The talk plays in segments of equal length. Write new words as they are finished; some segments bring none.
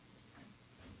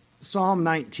Psalm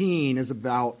 19 is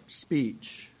about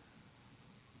speech.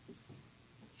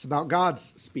 It's about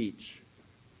God's speech.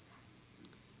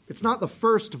 It's not the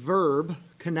first verb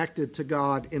connected to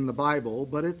God in the Bible,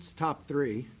 but it's top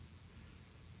three.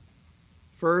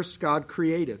 First, God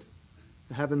created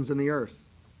the heavens and the earth.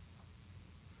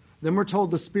 Then we're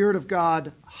told the Spirit of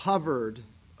God hovered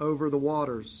over the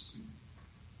waters.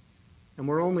 And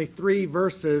we're only 3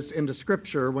 verses into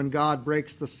Scripture when God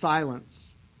breaks the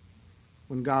silence.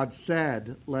 When God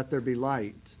said, "Let there be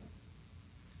light,"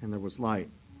 and there was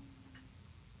light.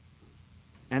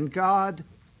 And God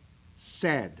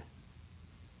said. Do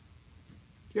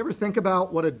you ever think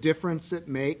about what a difference it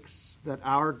makes that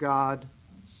our God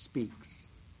speaks?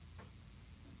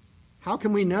 How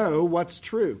can we know what's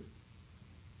true?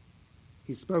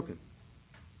 He's spoken.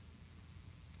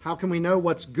 How can we know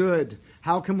what's good?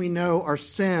 How can we know our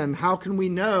sin? How can we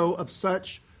know of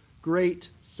such great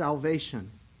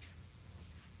salvation?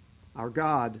 Our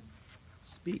God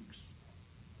speaks.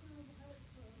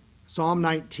 Psalm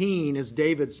 19 is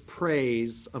David's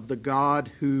praise of the God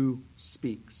who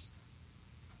speaks.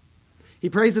 He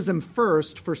praises him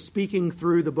first for speaking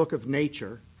through the book of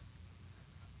nature,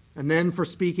 and then for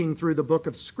speaking through the book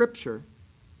of Scripture.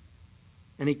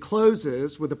 And he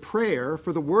closes with a prayer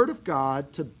for the Word of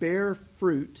God to bear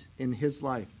fruit in his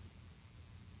life.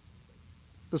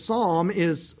 The psalm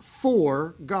is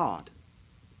for God,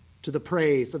 to the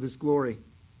praise of his glory.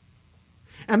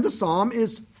 And the psalm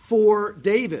is for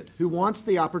David, who wants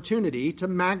the opportunity to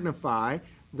magnify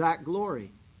that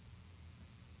glory.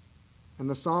 And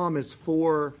the psalm is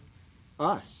for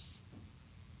us.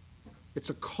 It's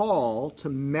a call to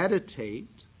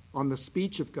meditate on the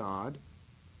speech of God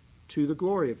to the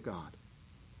glory of God.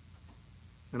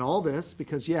 And all this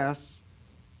because, yes,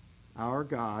 our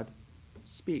God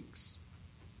speaks.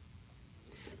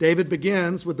 David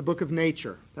begins with the book of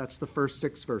nature. That's the first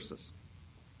 6 verses.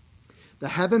 The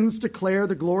heavens declare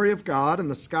the glory of God, and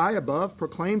the sky above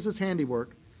proclaims his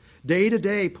handiwork. Day to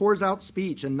day pours out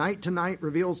speech, and night to night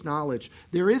reveals knowledge.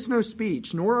 There is no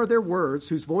speech, nor are there words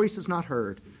whose voice is not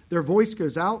heard. Their voice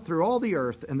goes out through all the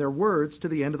earth, and their words to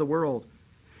the end of the world.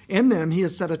 In them he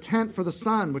has set a tent for the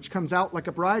sun, which comes out like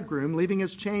a bridegroom leaving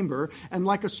his chamber, and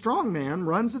like a strong man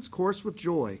runs its course with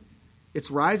joy.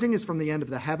 Its rising is from the end of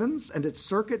the heavens, and its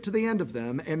circuit to the end of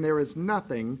them, and there is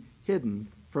nothing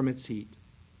hidden from its heat.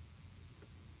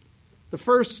 The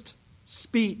first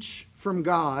speech from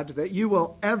God that you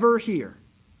will ever hear,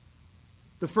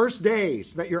 the first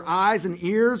days that your eyes and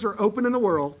ears are open in the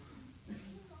world,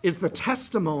 is the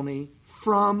testimony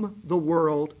from the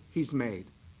world he's made.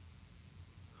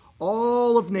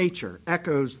 All of nature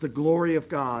echoes the glory of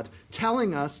God,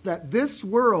 telling us that this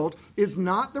world is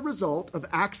not the result of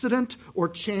accident or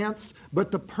chance, but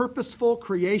the purposeful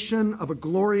creation of a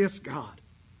glorious God.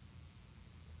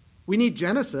 We need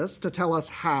Genesis to tell us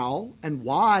how and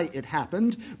why it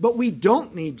happened, but we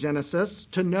don't need Genesis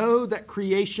to know that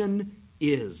creation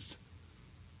is.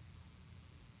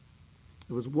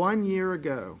 It was 1 year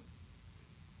ago.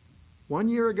 1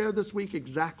 year ago this week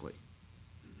exactly,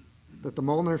 that the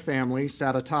Molnar family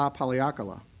sat atop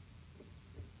Haleakala,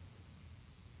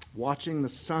 watching the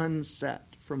sun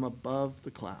set from above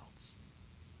the clouds.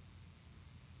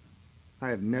 I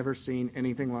have never seen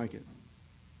anything like it.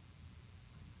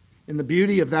 In the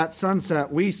beauty of that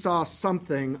sunset, we saw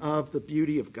something of the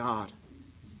beauty of God.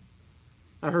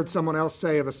 I heard someone else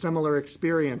say of a similar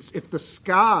experience, if the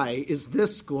sky is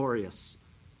this glorious,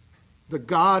 the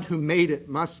God who made it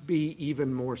must be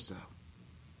even more so.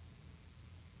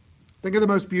 Think of the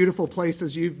most beautiful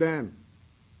places you've been,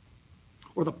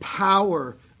 or the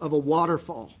power of a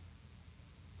waterfall,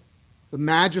 the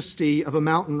majesty of a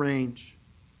mountain range,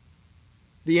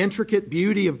 the intricate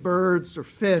beauty of birds or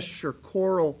fish or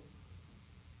coral,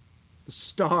 the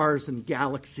stars and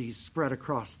galaxies spread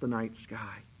across the night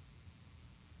sky.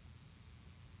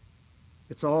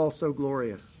 It's all so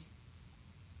glorious.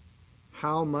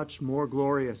 How much more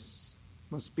glorious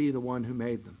must be the one who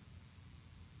made them?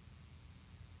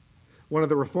 One of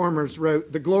the reformers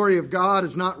wrote, "The glory of God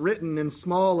is not written in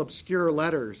small, obscure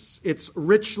letters. It's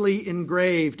richly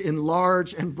engraved in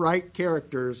large and bright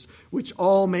characters, which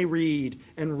all may read,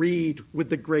 and read with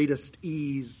the greatest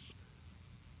ease."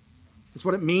 It's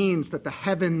what it means that the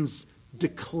heavens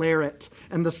declare it,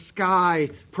 and the sky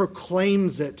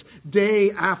proclaims it.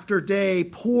 Day after day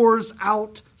pours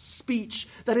out speech.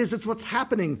 That is, it's what's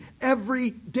happening every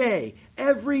day.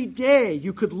 Every day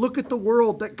you could look at the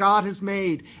world that God has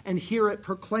made and hear it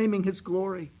proclaiming his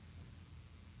glory.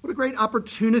 What a great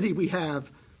opportunity we have.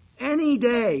 Any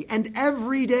day and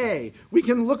every day we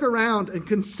can look around and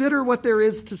consider what there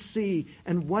is to see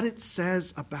and what it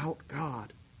says about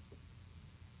God.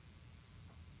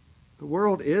 The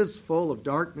world is full of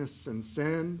darkness and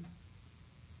sin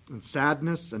and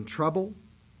sadness and trouble.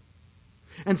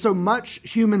 And so much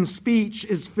human speech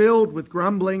is filled with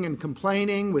grumbling and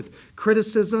complaining, with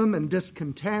criticism and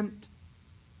discontent.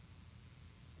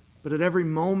 But at every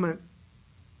moment,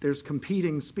 there's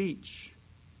competing speech.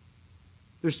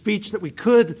 There's speech that we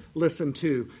could listen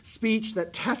to, speech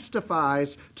that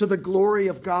testifies to the glory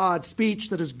of God, speech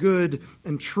that is good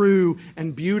and true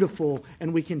and beautiful,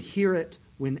 and we can hear it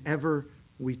whenever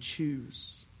we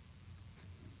choose.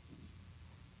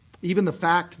 Even the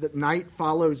fact that night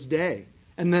follows day,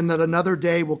 and then that another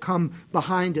day will come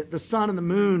behind it, the sun and the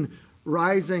moon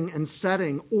rising and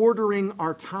setting, ordering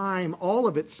our time, all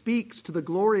of it speaks to the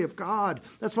glory of God.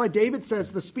 That's why David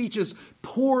says the speech is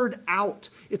poured out.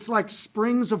 It's like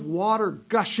springs of water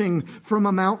gushing from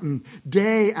a mountain.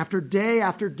 Day after day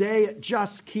after day, it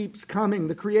just keeps coming.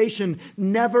 The creation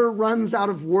never runs out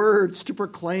of words to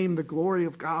proclaim the glory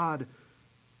of God.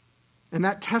 And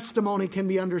that testimony can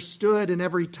be understood in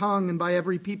every tongue and by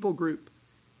every people group.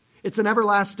 It's an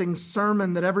everlasting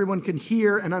sermon that everyone can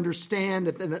hear and understand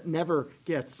and that never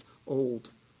gets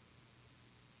old.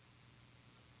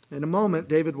 In a moment,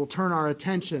 David will turn our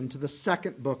attention to the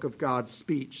second book of God's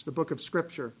speech, the book of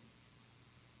Scripture.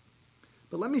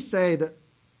 But let me say that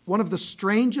one of the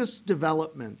strangest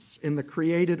developments in the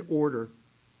created order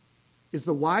is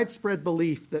the widespread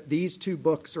belief that these two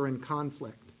books are in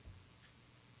conflict.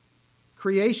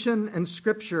 Creation and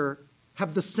Scripture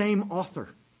have the same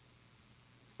author.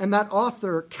 And that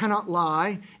author cannot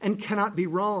lie and cannot be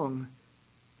wrong.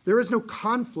 There is no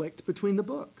conflict between the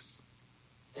books.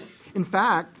 In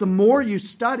fact, the more you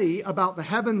study about the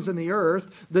heavens and the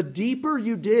earth, the deeper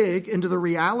you dig into the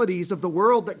realities of the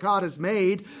world that God has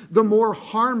made, the more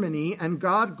harmony and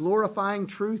God-glorifying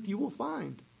truth you will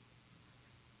find.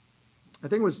 I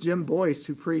think it was Jim Boyce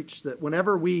who preached that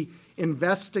whenever we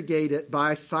investigate it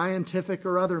by scientific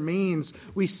or other means,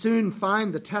 we soon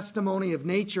find the testimony of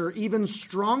nature even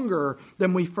stronger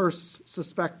than we first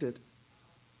suspected.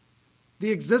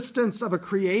 The existence of a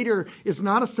creator is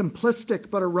not a simplistic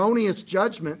but erroneous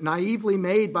judgment naively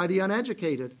made by the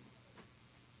uneducated.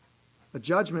 A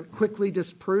judgment quickly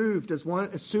disproved as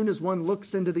soon as one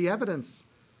looks into the evidence.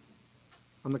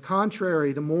 On the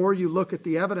contrary, the more you look at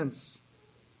the evidence,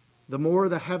 the more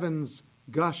the heavens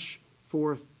gush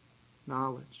forth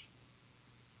knowledge.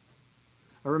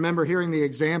 I remember hearing the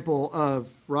example of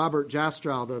Robert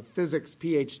Jastrow, the physics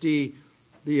PhD,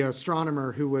 the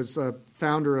astronomer who was a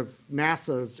founder of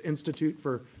NASA's Institute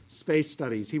for Space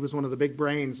Studies. He was one of the big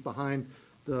brains behind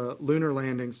the lunar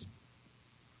landings.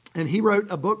 And he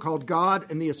wrote a book called God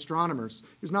and the Astronomers.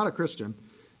 He was not a Christian.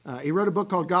 He wrote a book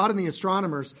called God and the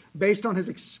Astronomers based on his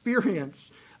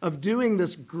experience of doing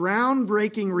this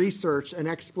groundbreaking research and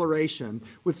exploration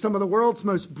with some of the world's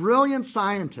most brilliant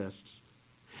scientists.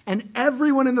 And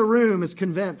everyone in the room is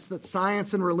convinced that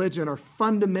science and religion are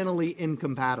fundamentally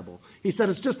incompatible. He said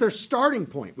it's just their starting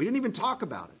point. We didn't even talk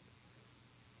about it.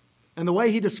 And the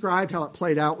way he described how it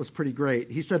played out was pretty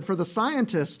great. He said, for the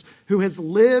scientist who has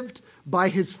lived by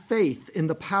his faith in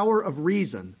the power of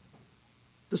reason,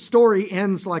 the story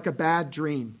ends like a bad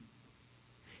dream.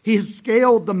 He has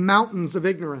scaled the mountains of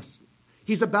ignorance.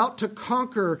 He's about to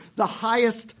conquer the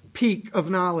highest peak of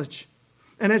knowledge.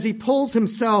 And as he pulls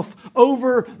himself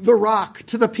over the rock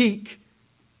to the peak,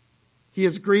 he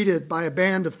is greeted by a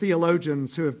band of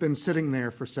theologians who have been sitting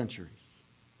there for centuries.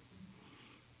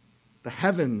 The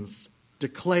heavens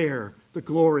declare the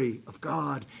glory of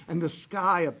God, and the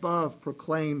sky above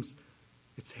proclaims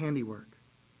its handiwork.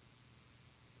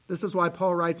 This is why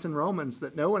Paul writes in Romans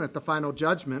that no one at the final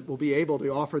judgment will be able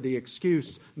to offer the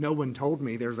excuse, no one told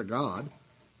me there's a God.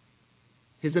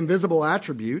 His invisible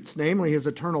attributes, namely his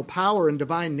eternal power and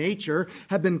divine nature,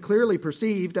 have been clearly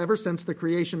perceived ever since the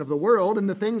creation of the world and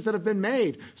the things that have been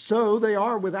made. So they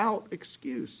are without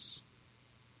excuse.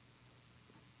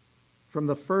 From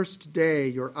the first day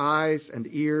your eyes and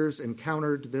ears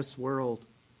encountered this world,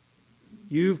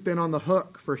 you've been on the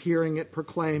hook for hearing it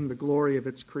proclaim the glory of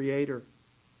its creator.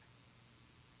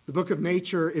 The book of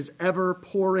nature is ever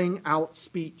pouring out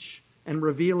speech and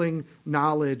revealing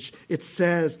knowledge. It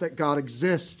says that God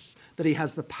exists, that he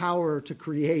has the power to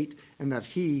create, and that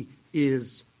he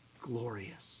is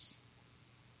glorious.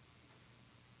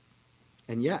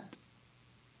 And yet,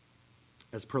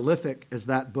 as prolific as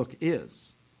that book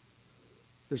is,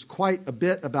 there's quite a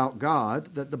bit about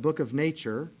God that the book of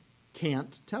nature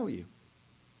can't tell you.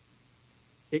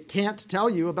 It can't tell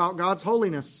you about God's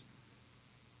holiness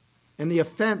and the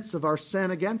offense of our sin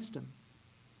against him.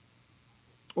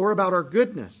 Or about our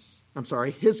goodness.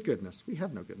 His goodness. We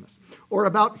have no goodness. Or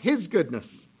about his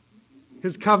goodness,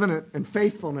 his covenant and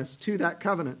faithfulness to that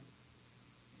covenant.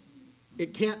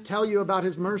 It can't tell you about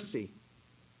his mercy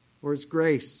or his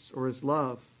grace or his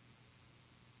love.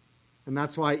 And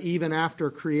that's why even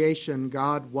after creation,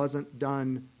 God wasn't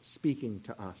done speaking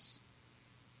to us.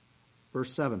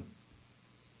 Verse 7.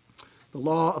 The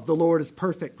law of the Lord is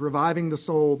perfect, reviving the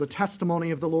soul. The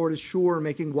testimony of the Lord is sure,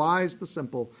 making wise the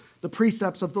simple. The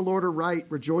precepts of the Lord are right,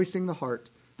 rejoicing the heart.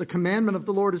 The commandment of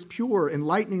the Lord is pure,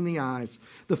 enlightening the eyes.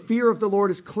 The fear of the Lord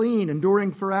is clean,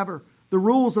 enduring forever. The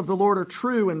rules of the Lord are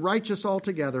true and righteous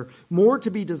altogether. More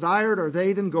to be desired are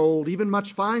they than gold, even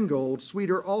much fine gold,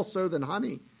 sweeter also than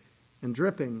honey, and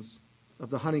drippings of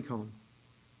the honeycomb.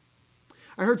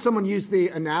 I heard someone use the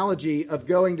analogy of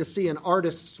going to see an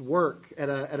artist's work at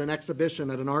an exhibition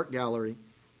at an art gallery.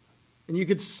 And you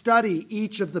could study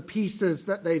each of the pieces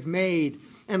that they've made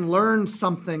and learn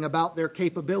something about their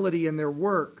capability in their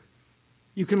work.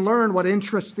 You can learn what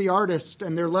interests the artist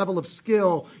and their level of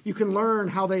skill. You can learn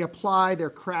how they apply their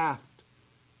craft.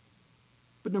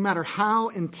 But no matter how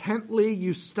intently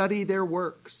you study their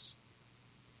works,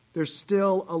 there's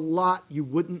still a lot you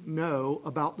wouldn't know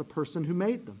about the person who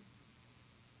made them.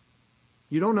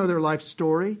 You don't know their life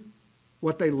story,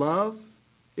 what they love,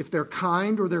 if they're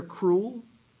kind or they're cruel.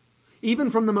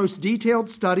 Even from the most detailed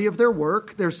study of their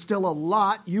work, there's still a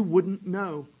lot you wouldn't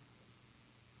know.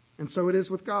 And so it is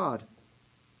with God.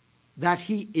 That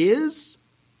he is,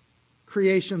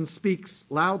 creation speaks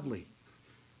loudly,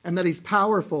 and that he's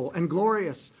powerful and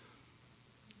glorious.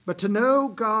 But to know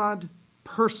God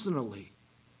personally,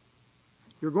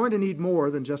 you're going to need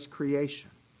more than just creation.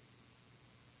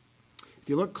 If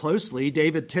you look closely,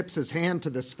 David tips his hand to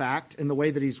this fact in the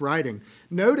way that he's writing.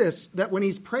 Notice that when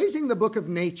he's praising the book of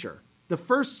nature, the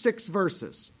first 6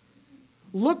 verses,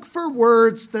 look for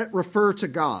words that refer to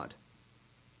God.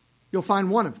 You'll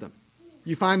find one of them.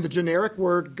 You find the generic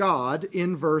word God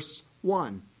in verse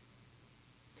 1.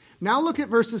 Now look at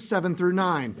verses 7 through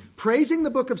 9. Praising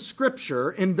the book of Scripture,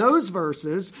 in those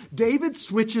verses, David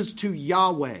switches to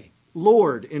Yahweh,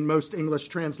 Lord in most English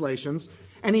translations,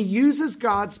 and he uses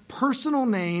God's personal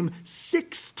name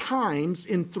 6 times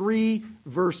in 3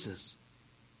 verses.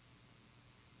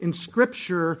 In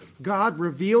Scripture, God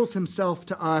reveals himself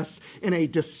to us in a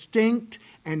distinct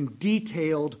and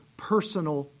detailed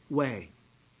personal way.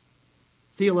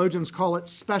 Theologians call it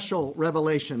special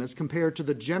revelation as compared to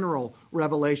the general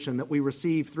revelation that we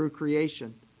receive through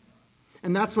creation.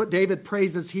 And that's what David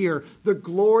praises here, the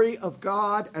glory of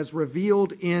God as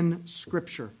revealed in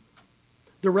Scripture.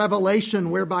 The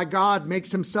revelation whereby God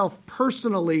makes himself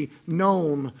personally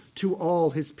known to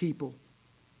all his people.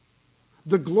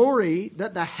 The glory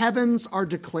that the heavens are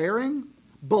declaring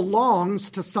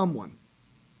belongs to someone.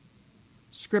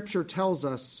 Scripture tells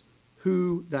us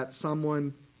who that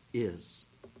someone is.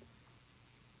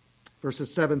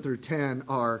 Verses 7 through 10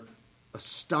 are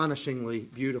astonishingly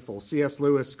beautiful. C.S.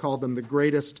 Lewis called them the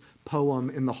greatest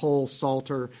poem in the whole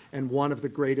Psalter and one of the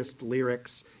greatest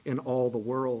lyrics in all the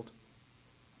world.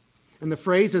 And the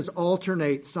phrases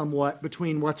alternate somewhat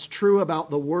between what's true about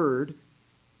the Word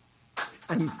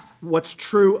and what's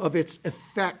true of its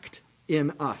effect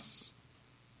in us.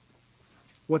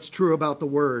 What's true about the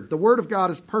Word? The Word of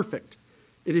God is perfect.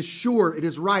 It is sure, it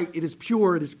is right, it is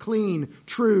pure, it is clean,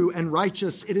 true, and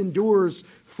righteous. It endures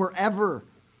forever.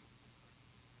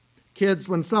 Kids,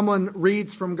 when someone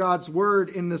reads from God's Word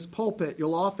in this pulpit,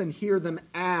 you'll often hear them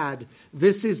add,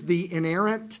 "This is the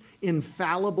inerrant,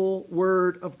 infallible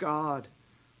Word of God."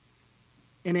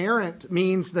 Inerrant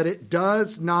means that it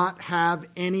does not have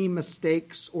any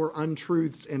mistakes or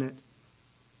untruths in it.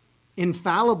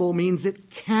 Infallible means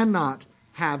it cannot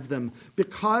have them.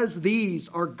 Because these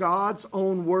are God's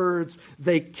own words,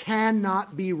 they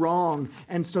cannot be wrong,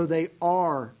 and so they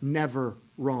are never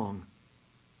wrong.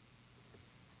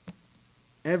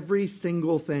 Every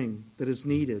single thing that is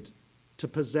needed to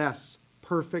possess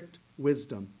perfect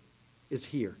wisdom is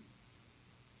here.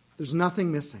 There's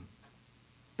nothing missing.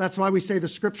 That's why we say the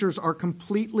Scriptures are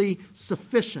completely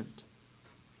sufficient.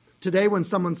 Today, when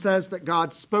someone says that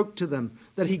God spoke to them,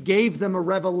 that he gave them a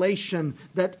revelation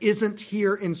that isn't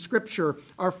here in Scripture,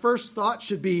 our first thought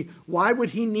should be, why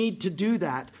would he need to do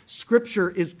that? Scripture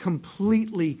is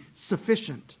completely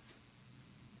sufficient.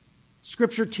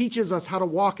 Scripture teaches us how to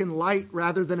walk in light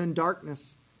rather than in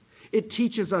darkness. It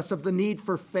teaches us of the need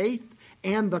for faith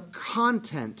and the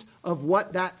content of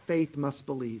what that faith must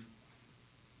believe.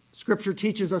 Scripture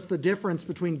teaches us the difference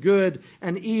between good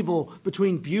and evil,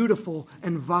 between beautiful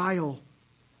and vile.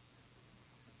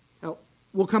 Now,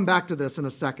 we'll come back to this in a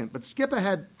second, but skip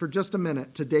ahead for just a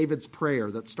minute to David's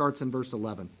prayer that starts in verse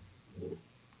 11.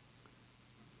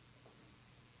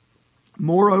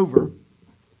 Moreover,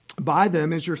 by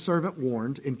them is your servant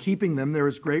warned. In keeping them there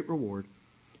is great reward.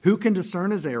 Who can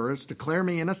discern his errors? Declare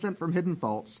me innocent from hidden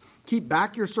faults. Keep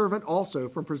back your servant also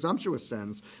from presumptuous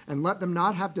sins, and let them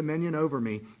not have dominion over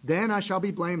me. Then I shall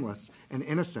be blameless and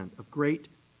innocent of great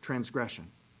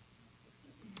transgression.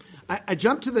 I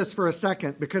jumped to this for a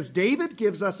second because David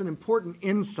gives us an important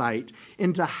insight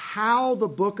into how the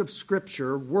book of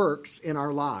Scripture works in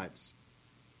our lives.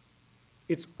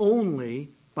 It's only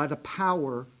by the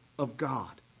power of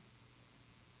God.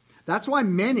 That's why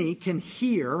many can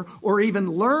hear or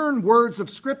even learn words of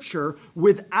Scripture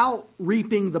without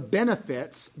reaping the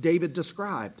benefits David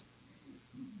described.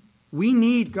 We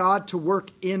need God to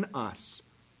work in us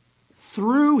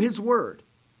through his word,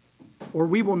 or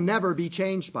we will never be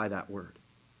changed by that word.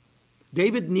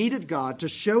 David needed God to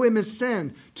show him his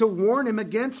sin, to warn him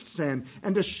against sin,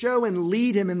 and to show and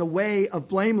lead him in the way of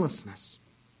blamelessness.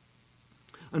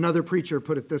 Another preacher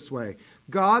put it this way: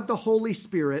 God, the Holy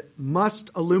Spirit, must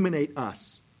illuminate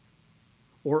us,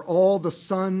 or all the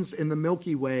suns in the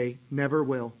Milky Way never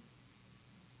will.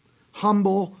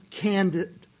 Humble,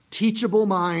 candid, teachable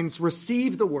minds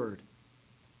receive the word,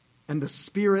 and the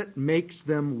Spirit makes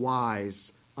them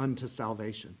wise unto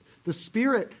salvation. The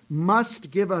Spirit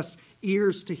must give us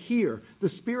ears to hear. The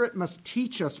Spirit must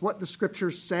teach us what the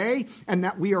Scriptures say and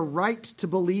that we are right to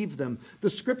believe them. The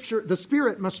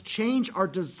Spirit must change our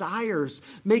desires,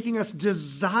 making us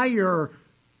desire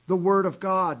the Word of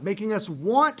God, making us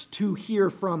want to hear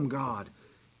from God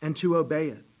and to obey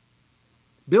it.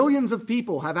 Billions of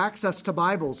people have access to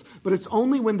Bibles, but it's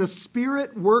only when the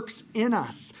Spirit works in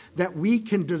us that we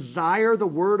can desire the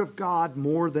Word of God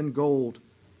more than gold.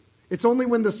 It's only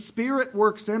when the Spirit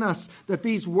works in us that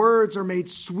these words are made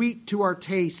sweet to our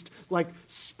taste, like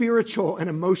spiritual and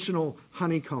emotional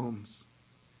honeycombs.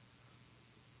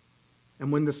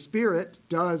 And when the Spirit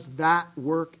does that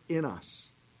work in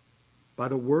us by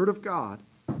the Word of God,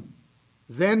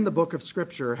 then the book of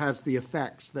Scripture has the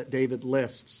effects that David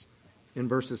lists in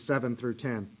verses 7 through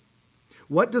 10.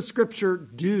 What does Scripture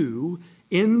do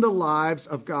in the lives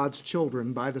of God's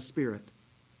children by the Spirit?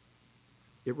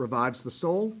 It revives the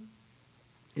soul.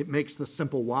 It makes the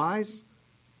simple wise,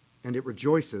 and it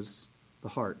rejoices the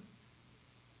heart.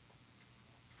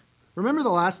 Remember the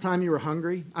last time you were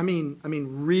hungry? I mean,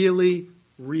 really,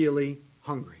 really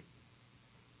hungry.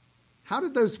 How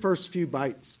did those first few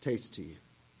bites taste to you?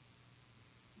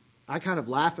 I kind of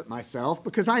laugh at myself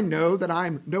because I know that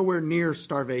I'm nowhere near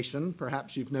starvation,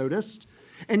 perhaps you've noticed.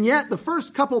 And yet, the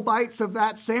first couple bites of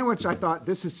that sandwich, I thought,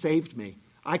 this has saved me.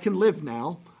 I can live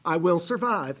now. I will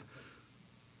survive.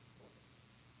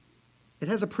 It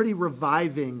has a pretty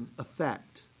reviving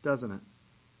effect, doesn't it?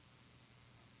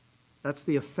 That's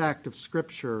the effect of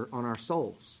Scripture on our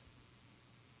souls.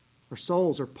 Our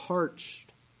souls are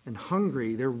parched and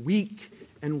hungry. They're weak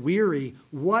and weary.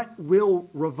 What will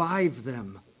revive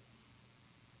them?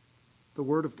 The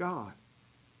Word of God.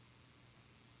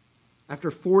 After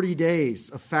 40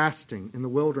 days of fasting in the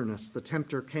wilderness, the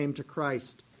tempter came to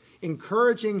Christ,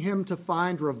 encouraging him to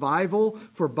find revival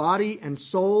for body and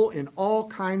soul in all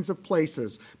kinds of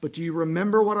places. But do you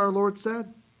remember what our Lord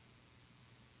said?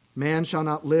 Man shall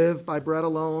not live by bread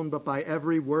alone, but by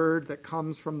every word that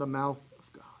comes from the mouth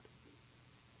of God.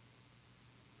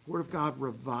 The Word of God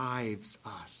revives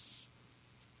us.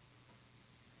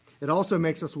 It also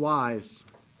makes us wise.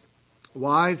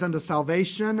 Wise unto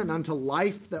salvation and unto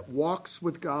life that walks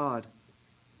with God.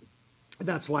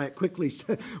 That's why it quickly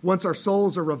said, once our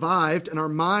souls are revived and our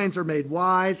minds are made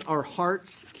wise, our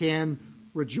hearts can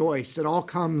rejoice. It all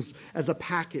comes as a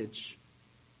package.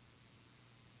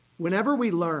 Whenever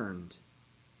we learned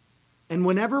and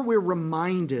whenever we're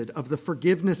reminded of the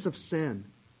forgiveness of sin,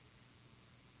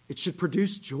 it should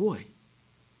produce joy.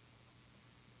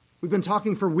 We've been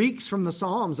talking for weeks from the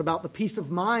Psalms about the peace of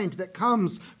mind that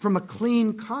comes from a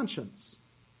clean conscience.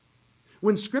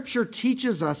 When Scripture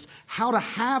teaches us how to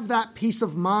have that peace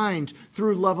of mind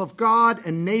through love of God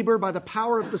and neighbor by the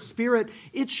power of the Spirit,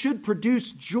 it should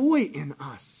produce joy in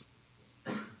us.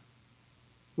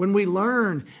 When we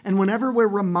learn and whenever we're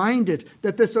reminded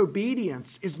that this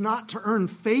obedience is not to earn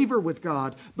favor with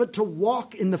God, but to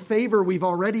walk in the favor we've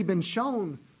already been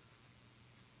shown,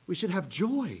 we should have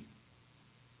joy.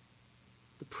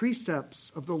 The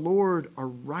precepts of the Lord are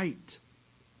right,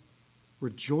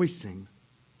 rejoicing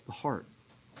the heart.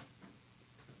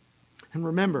 And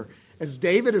remember, as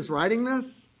David is writing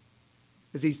this,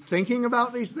 as he's thinking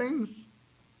about these things,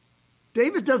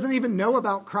 David doesn't even know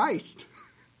about Christ.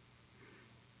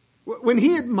 When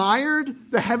he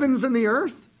admired the heavens and the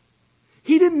earth,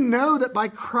 he didn't know that by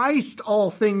Christ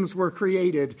all things were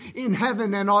created in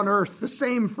heaven and on earth. The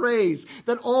same phrase,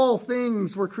 that all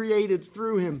things were created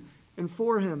through him and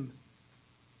for him.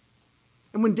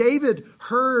 And when David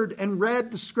heard and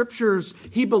read the scriptures,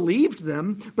 he believed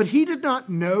them, but he did not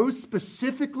know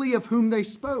specifically of whom they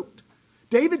spoke.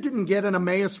 David didn't get an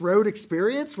Emmaus Road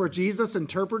experience where Jesus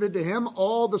interpreted to him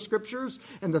all the scriptures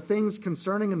and the things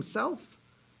concerning himself.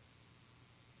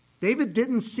 David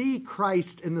didn't see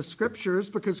Christ in the scriptures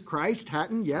because Christ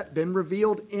hadn't yet been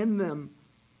revealed in them.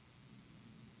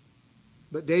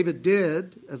 But David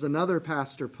did, as another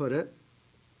pastor put it,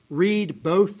 read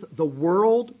both the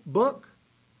World Book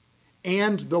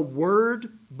and the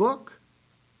Word Book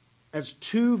as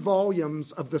 2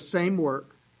 volumes of the same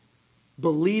work,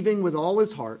 believing with all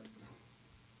his heart,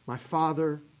 my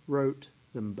Father wrote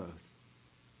them both.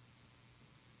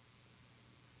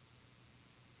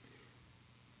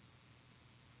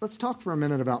 Let's talk for a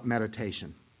minute about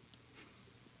meditation.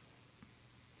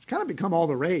 It's kind of become all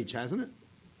the rage, hasn't it?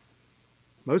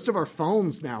 Most of our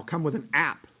phones now come with an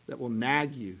app that will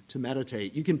nag you to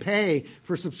meditate. You can pay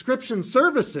for subscription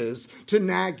services to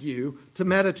nag you to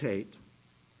meditate.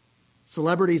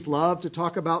 Celebrities love to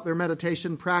talk about their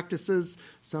meditation practices.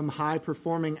 Some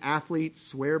high-performing athletes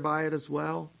swear by it as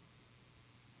well.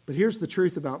 But here's the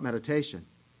truth about meditation.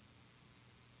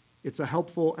 It's a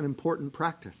helpful and important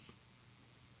practice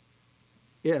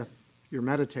if you're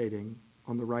meditating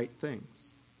on the right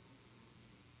things.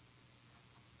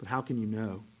 But how can you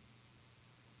know?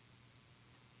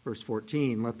 Verse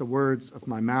 14, let the words of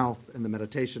my mouth and the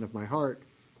meditation of my heart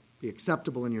be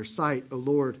acceptable in your sight, O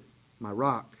Lord, my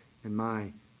rock and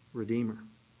my Redeemer.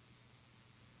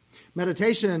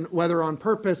 Meditation, whether on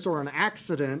purpose or an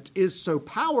accident, is so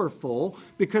powerful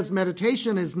because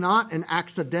meditation is not an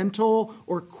accidental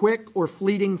or quick or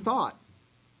fleeting thought.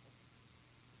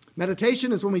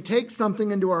 Meditation is when we take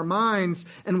something into our minds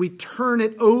and we turn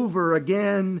it over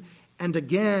again and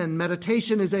again.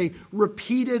 Meditation is a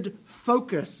repeated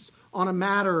focus on a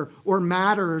matter or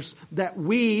matters that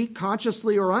we,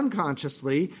 consciously or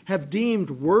unconsciously, have deemed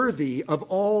worthy of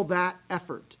all that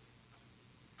effort.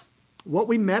 What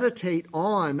we meditate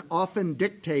on often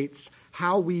dictates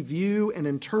how we view and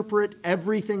interpret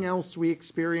everything else we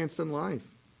experience in life.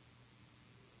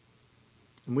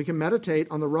 And we can meditate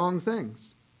on the wrong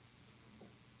things.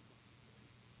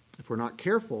 If we're not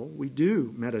careful, we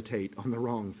do meditate on the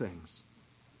wrong things.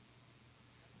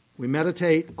 We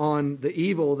meditate on the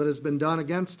evil that has been done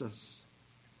against us,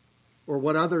 or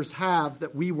what others have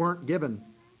that we weren't given.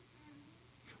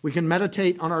 We can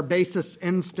meditate on our basest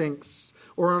instincts,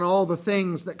 or on all the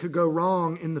things that could go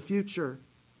wrong in the future.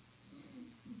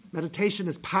 Meditation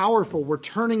is powerful. We're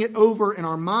turning it over in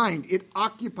our mind. It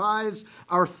occupies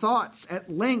our thoughts at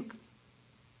length.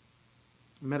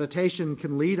 Meditation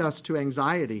can lead us to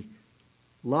anxiety,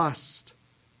 lust,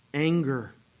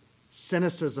 anger,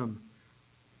 cynicism,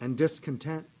 and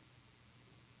discontent.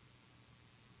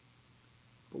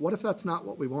 But what if that's not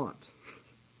what we want?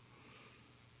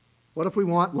 What if we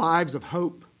want lives of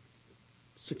hope,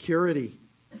 security,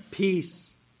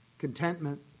 peace,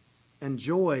 contentment, and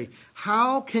joy?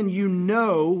 How can you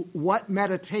know what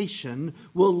meditation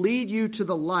will lead you to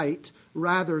the light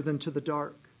rather than to the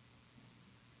dark?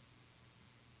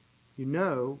 You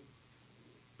know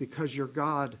because your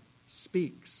God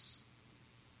speaks.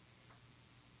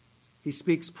 He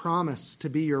speaks promise to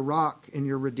be your rock and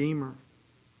your Redeemer.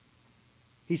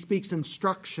 He speaks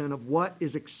instruction of what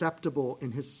is acceptable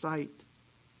in His sight.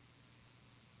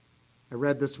 I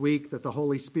read this week that the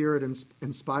Holy Spirit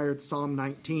inspired Psalm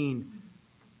 19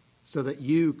 so that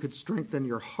you could strengthen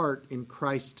your heart in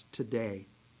Christ today.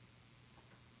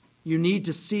 You need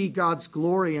to see God's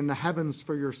glory in the heavens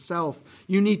for yourself.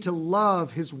 You need to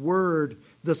love His Word.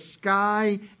 The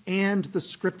sky and the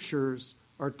Scriptures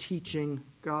are teaching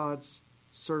God's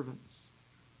servants.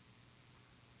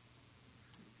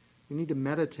 You need to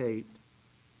meditate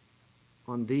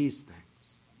on these things.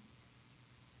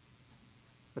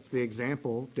 That's the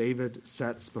example David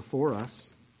sets before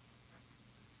us.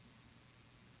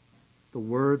 The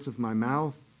words of my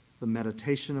mouth, the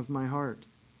meditation of my heart,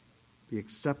 be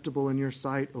acceptable in your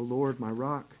sight, O Lord, my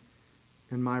rock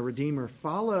and my Redeemer.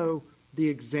 Follow the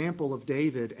example of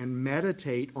David and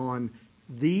meditate on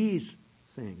these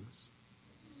things.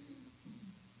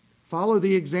 Follow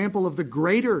the example of the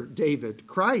greater David,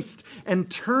 Christ,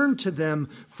 and turn to them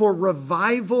for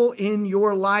revival in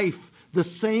your life, the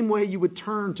same way you would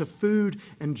turn to food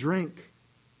and drink.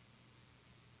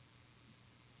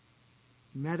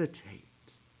 Meditate.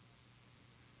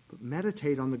 But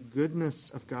meditate on the goodness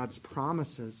of God's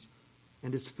promises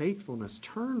and His faithfulness.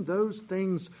 Turn those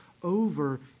things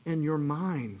over in your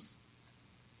minds.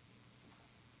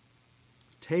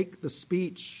 Take the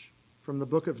speech from the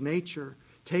book of nature.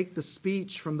 Take the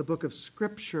speech from the book of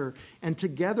Scripture, and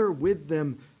together with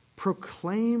them,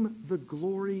 proclaim the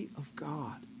glory of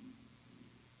God.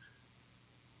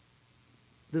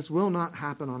 This will not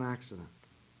happen on accident.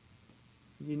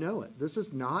 You know it. This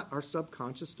is not our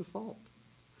subconscious default.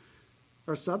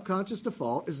 Our subconscious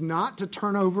default is not to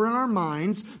turn over in our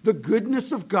minds the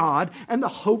goodness of God and the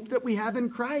hope that we have in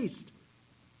Christ.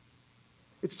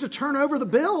 It's to turn over the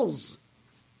bills.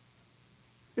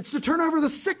 It's to turn over the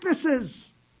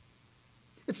sicknesses.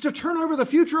 It's to turn over the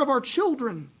future of our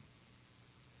children.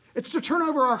 It's to turn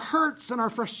over our hurts and our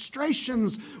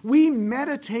frustrations. We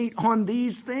meditate on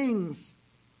these things.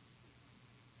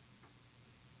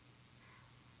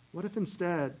 What if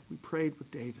instead we prayed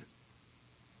with David?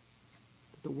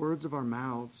 The words of our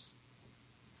mouths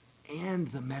and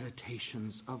the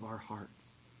meditations of our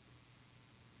hearts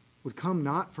would come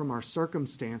not from our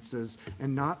circumstances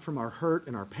and not from our hurt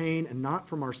and our pain and not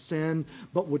from our sin,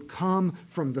 but would come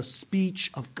from the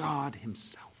speech of God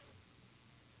himself.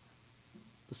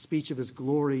 The speech of his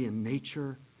glory in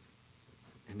nature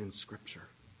and in Scripture.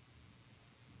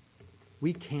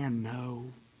 We can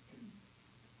know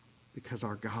because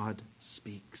our God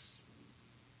speaks.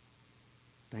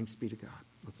 Thanks be to God.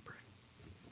 Let's pray.